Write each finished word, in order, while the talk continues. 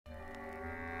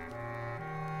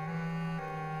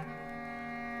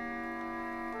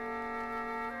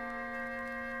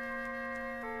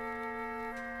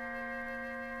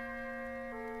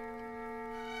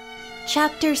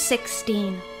Chapter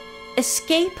 16.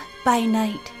 Escape by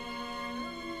Night.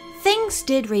 Things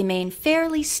did remain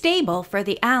fairly stable for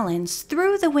the Allens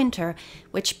through the winter,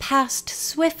 which passed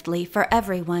swiftly for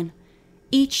everyone,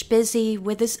 each busy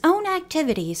with his own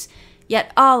activities,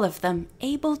 yet all of them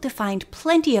able to find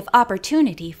plenty of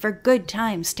opportunity for good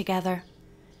times together.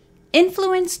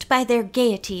 Influenced by their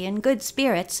gaiety and good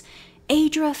spirits,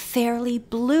 Adra fairly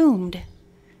bloomed.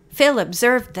 Phil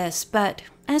observed this, but,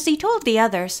 as he told the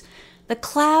others, the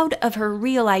cloud of her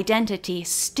real identity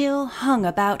still hung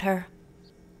about her.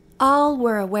 All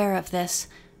were aware of this,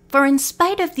 for in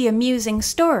spite of the amusing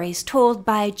stories told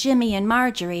by Jimmy and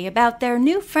Marjorie about their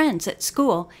new friends at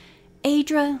school,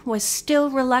 Adra was still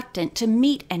reluctant to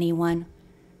meet anyone.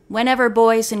 Whenever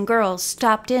boys and girls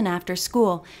stopped in after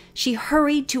school, she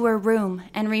hurried to her room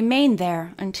and remained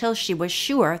there until she was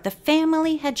sure the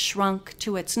family had shrunk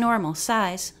to its normal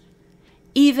size.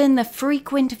 Even the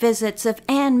frequent visits of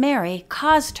Aunt Mary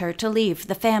caused her to leave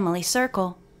the family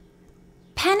circle.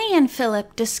 Penny and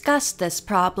Philip discussed this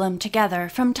problem together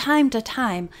from time to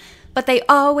time, but they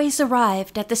always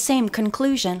arrived at the same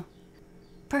conclusion.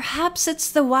 "Perhaps it's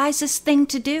the wisest thing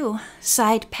to do,"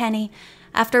 sighed Penny,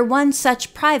 after one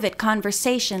such private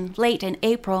conversation late in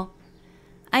April.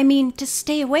 "I mean, to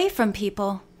stay away from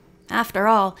people. After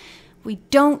all, we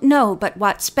don't know but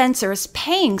what Spencer is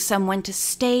paying someone to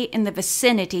stay in the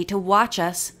vicinity to watch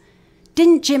us.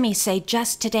 Didn't Jimmy say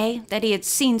just today that he had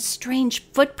seen strange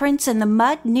footprints in the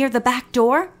mud near the back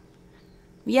door?"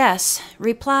 "Yes,"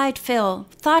 replied Phil,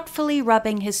 thoughtfully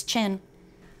rubbing his chin.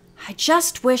 "I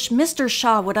just wish Mr.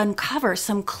 Shaw would uncover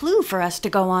some clue for us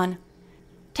to go on.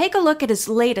 Take a look at his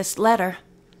latest letter."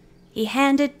 He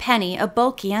handed Penny a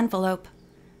bulky envelope.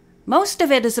 "Most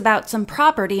of it is about some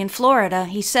property in Florida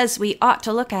he says we ought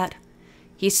to look at.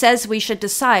 He says we should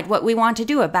decide what we want to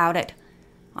do about it.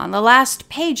 On the last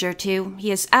page or two, he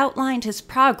has outlined his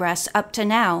progress up to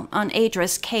now on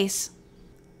Adra's case."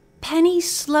 Penny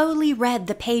slowly read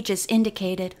the pages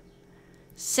indicated.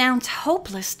 "Sounds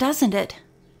hopeless, doesn't it?"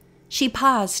 She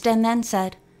paused and then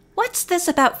said, "What's this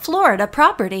about Florida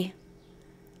property?"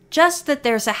 "Just that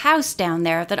there's a house down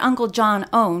there that Uncle John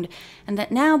owned and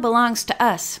that now belongs to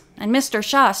us, and Mr.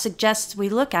 Shaw suggests we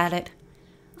look at it.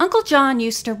 Uncle John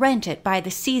used to rent it by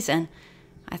the season.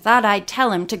 I thought I'd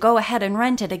tell him to go ahead and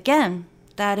rent it again.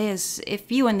 That is, if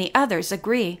you and the others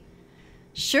agree.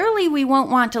 Surely we won't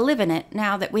want to live in it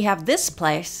now that we have this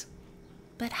place."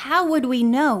 "But how would we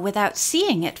know without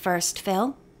seeing it first,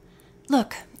 Phil?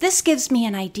 Look, this gives me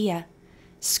an idea.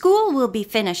 School will be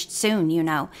finished soon, you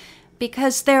know,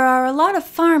 because there are a lot of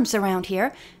farms around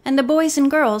here, and the boys and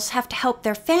girls have to help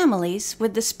their families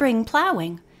with the spring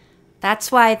plowing.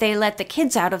 That's why they let the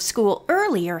kids out of school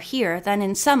earlier here than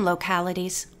in some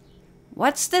localities."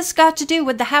 "What's this got to do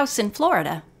with the house in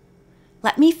Florida?"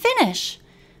 "Let me finish.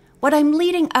 What I'm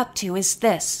leading up to is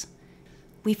this.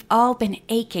 We've all been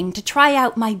aching to try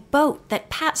out my boat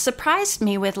that Pat surprised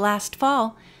me with last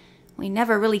fall. We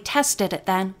never really tested it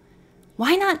then.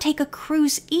 Why not take a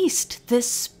cruise east this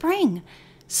spring,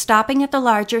 stopping at the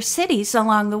larger cities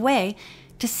along the way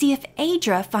to see if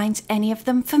Adra finds any of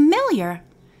them familiar?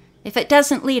 If it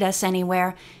doesn't lead us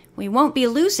anywhere, we won't be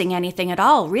losing anything at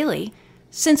all, really,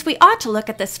 since we ought to look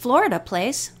at this Florida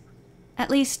place.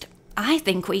 At least, I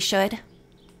think we should."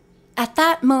 At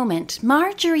that moment,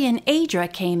 Marjorie and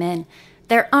Adra came in,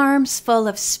 their arms full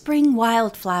of spring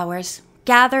wildflowers,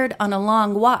 gathered on a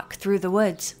long walk through the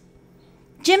woods.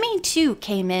 Jimmy, too,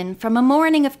 came in from a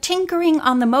morning of tinkering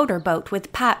on the motorboat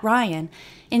with Pat Ryan,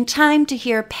 in time to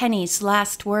hear Penny's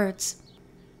last words.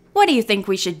 "What do you think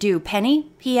we should do,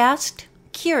 Penny?" he asked,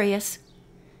 curious.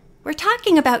 "We're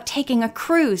talking about taking a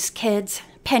cruise, kids,"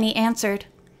 Penny answered.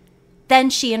 Then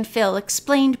she and Phil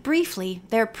explained briefly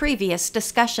their previous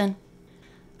discussion.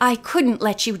 "I couldn't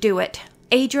let you do it,"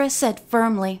 Adra said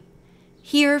firmly.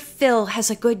 "Here Phil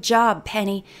has a good job,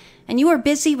 Penny, and you are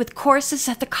busy with courses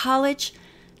at the college,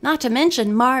 not to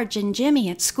mention Marge and Jimmy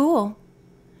at school."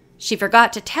 "She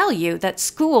forgot to tell you that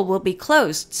school will be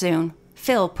closed soon,"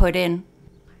 Phil put in.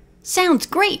 "Sounds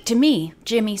great to me,"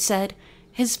 Jimmy said,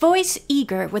 his voice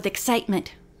eager with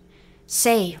excitement.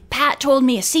 "Say, Pat told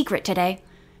me a secret today.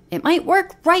 It might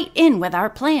work right in with our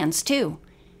plans, too.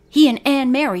 He and Aunt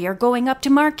Mary are going up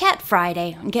to Marquette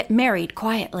Friday and get married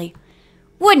quietly.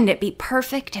 Wouldn't it be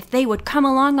perfect if they would come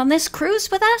along on this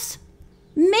cruise with us?"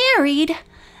 "Married?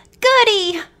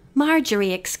 Goody!"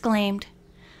 Marjorie exclaimed.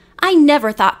 "I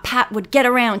never thought Pat would get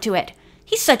around to it.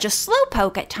 He's such a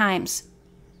slowpoke at times."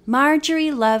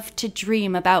 Marjorie loved to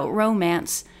dream about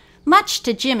romance, much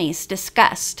to Jimmy's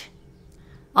disgust.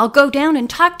 "I'll go down and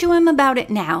talk to him about it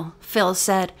now," Phil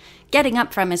said, getting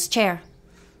up from his chair.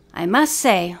 I must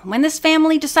say, when this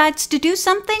family decides to do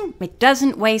something, it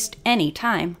doesn't waste any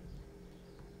time."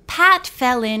 Pat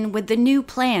fell in with the new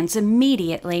plans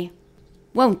immediately.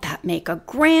 "Won't that make a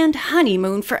grand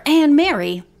honeymoon for Anne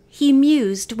Mary?" he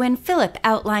mused when Philip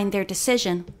outlined their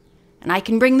decision. "And I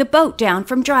can bring the boat down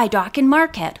from dry dock in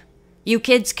Marquette. You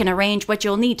kids can arrange what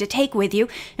you'll need to take with you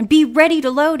and be ready to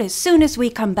load as soon as we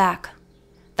come back.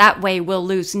 That way we'll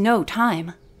lose no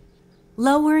time."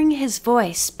 Lowering his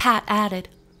voice, Pat added,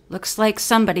 "Looks like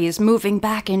somebody is moving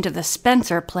back into the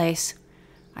Spencer place.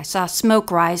 I saw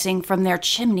smoke rising from their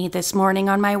chimney this morning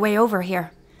on my way over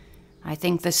here. I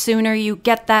think the sooner you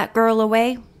get that girl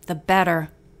away, the better."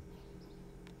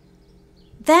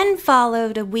 Then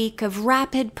followed a week of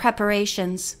rapid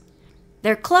preparations.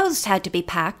 Their clothes had to be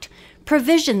packed,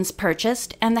 provisions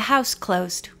purchased, and the house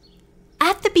closed.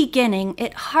 At the beginning,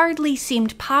 it hardly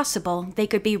seemed possible they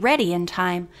could be ready in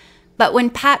time, but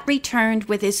when Pat returned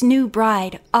with his new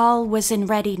bride, all was in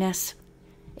readiness.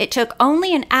 It took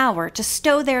only an hour to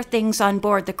stow their things on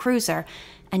board the cruiser,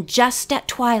 and just at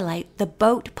twilight the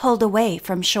boat pulled away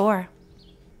from shore.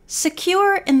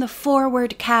 Secure in the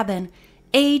forward cabin,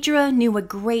 Adra knew a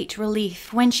great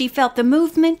relief when she felt the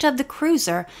movement of the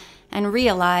cruiser and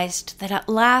realized that at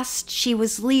last she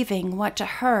was leaving what to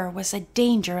her was a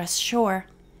dangerous shore.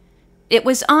 It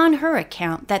was on her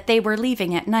account that they were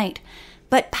leaving at night,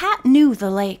 but Pat knew the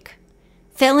lake.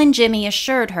 Phil and Jimmy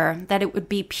assured her that it would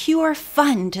be pure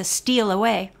fun to steal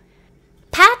away.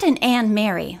 Pat and Anne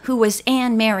Mary, who was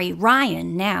Anne Mary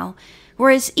Ryan now, were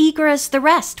as eager as the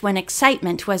rest when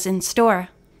excitement was in store.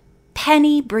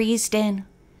 Penny breezed in.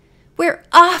 "We're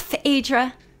off,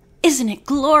 Adra! Isn't it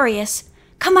glorious?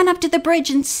 Come on up to the bridge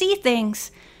and see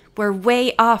things. We're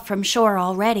way off from shore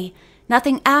already.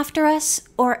 Nothing after us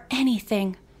or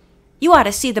anything. You ought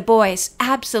to see the boys,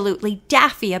 absolutely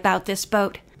daffy about this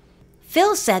boat.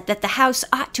 Phil said that the house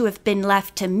ought to have been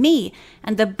left to me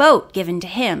and the boat given to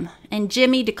him, and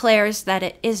Jimmy declares that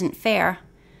it isn't fair.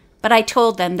 But I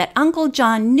told them that Uncle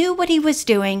John knew what he was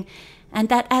doing and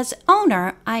that as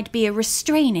owner I'd be a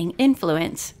restraining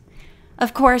influence.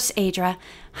 Of course, Adra,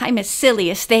 I'm as silly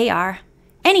as they are.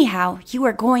 Anyhow, you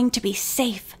are going to be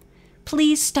safe.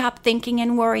 Please stop thinking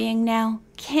and worrying now,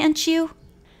 can't you?"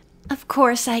 "Of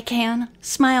course I can,"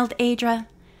 smiled Adra.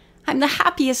 "I'm the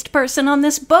happiest person on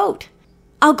this boat.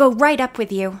 I'll go right up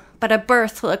with you, but a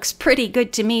berth looks pretty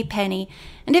good to me, Penny,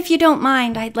 and if you don't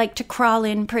mind, I'd like to crawl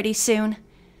in pretty soon.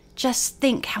 Just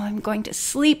think how I'm going to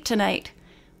sleep tonight.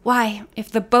 Why, if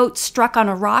the boat struck on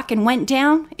a rock and went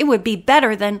down, it would be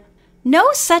better than—" "No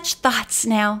such thoughts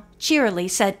now," cheerily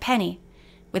said Penny.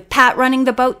 "With Pat running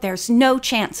the boat, there's no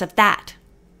chance of that."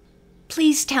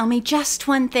 "Please tell me just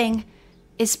one thing.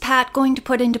 Is Pat going to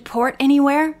put into port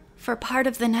anywhere for part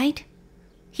of the night?"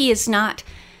 "He is not.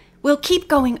 We'll keep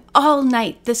going all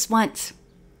night this once.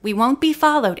 We won't be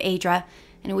followed, Adra,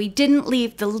 and we didn't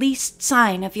leave the least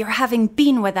sign of your having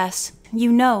been with us,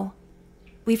 you know.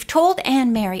 We've told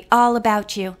Anne Mary all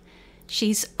about you.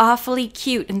 She's awfully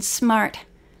cute and smart.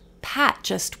 Pat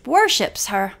just worships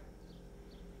her."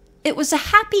 It was a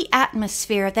happy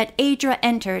atmosphere that Adra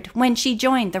entered when she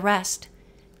joined the rest.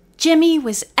 Jimmy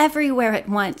was everywhere at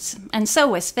once, and so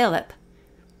was Philip.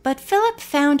 But Philip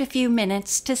found a few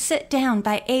minutes to sit down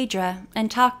by Adra and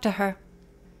talk to her.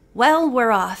 "Well, we're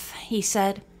off," he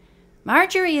said.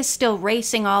 "Marjorie is still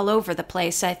racing all over the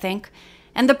place, I think,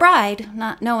 and the bride,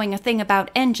 not knowing a thing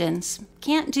about engines,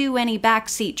 can't do any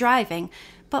backseat driving,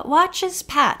 but watches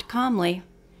Pat calmly.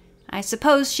 I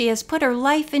suppose she has put her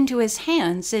life into his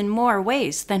hands in more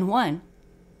ways than one."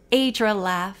 Adra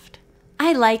laughed.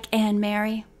 "I like Anne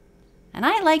Mary." "And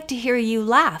I like to hear you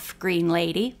laugh, Green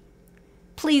Lady."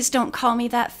 "Please don't call me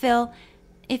that, Phil,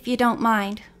 if you don't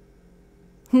mind."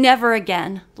 "Never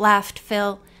again," laughed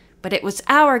Phil. "But it was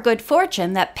our good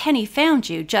fortune that Penny found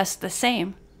you just the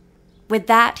same." With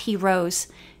that he rose,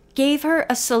 gave her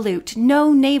a salute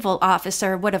no naval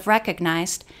officer would have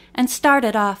recognized, and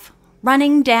started off,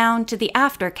 running down to the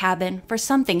after cabin for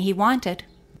something he wanted.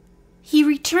 He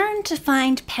returned to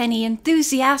find Penny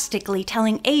enthusiastically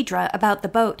telling Adra about the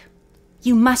boat.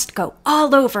 "You must go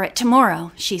all over it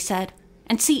tomorrow," she said,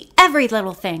 "and see every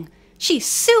little thing. She's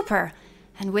super,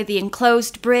 and with the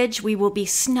enclosed bridge we will be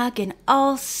snug in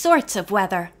all sorts of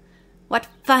weather. What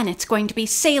fun it's going to be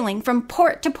sailing from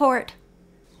port to port."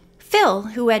 Phil,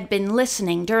 who had been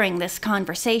listening during this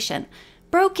conversation,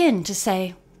 broke in to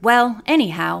say, "Well,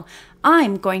 anyhow,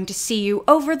 I'm going to see you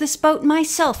over this boat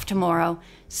myself tomorrow,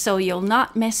 so you'll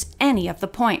not miss any of the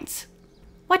points.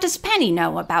 What does Penny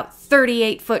know about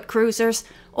 38-foot cruisers,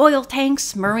 oil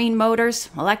tanks, marine motors,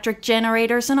 electric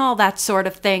generators, and all that sort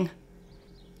of thing?"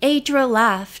 Adra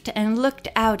laughed and looked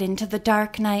out into the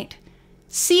dark night,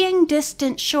 seeing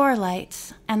distant shore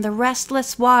lights and the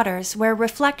restless waters where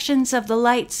reflections of the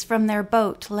lights from their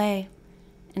boat lay.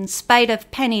 In spite of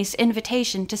Penny's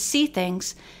invitation to see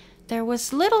things, there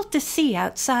was little to see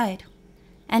outside,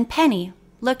 and Penny,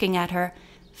 looking at her,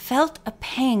 felt a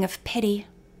pang of pity.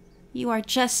 "You are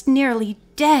just nearly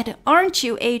dead, aren't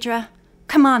you, Adra?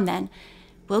 Come on, then.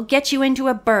 We'll get you into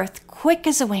a berth quick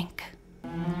as a wink."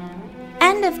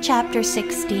 End of chapter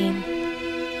 16.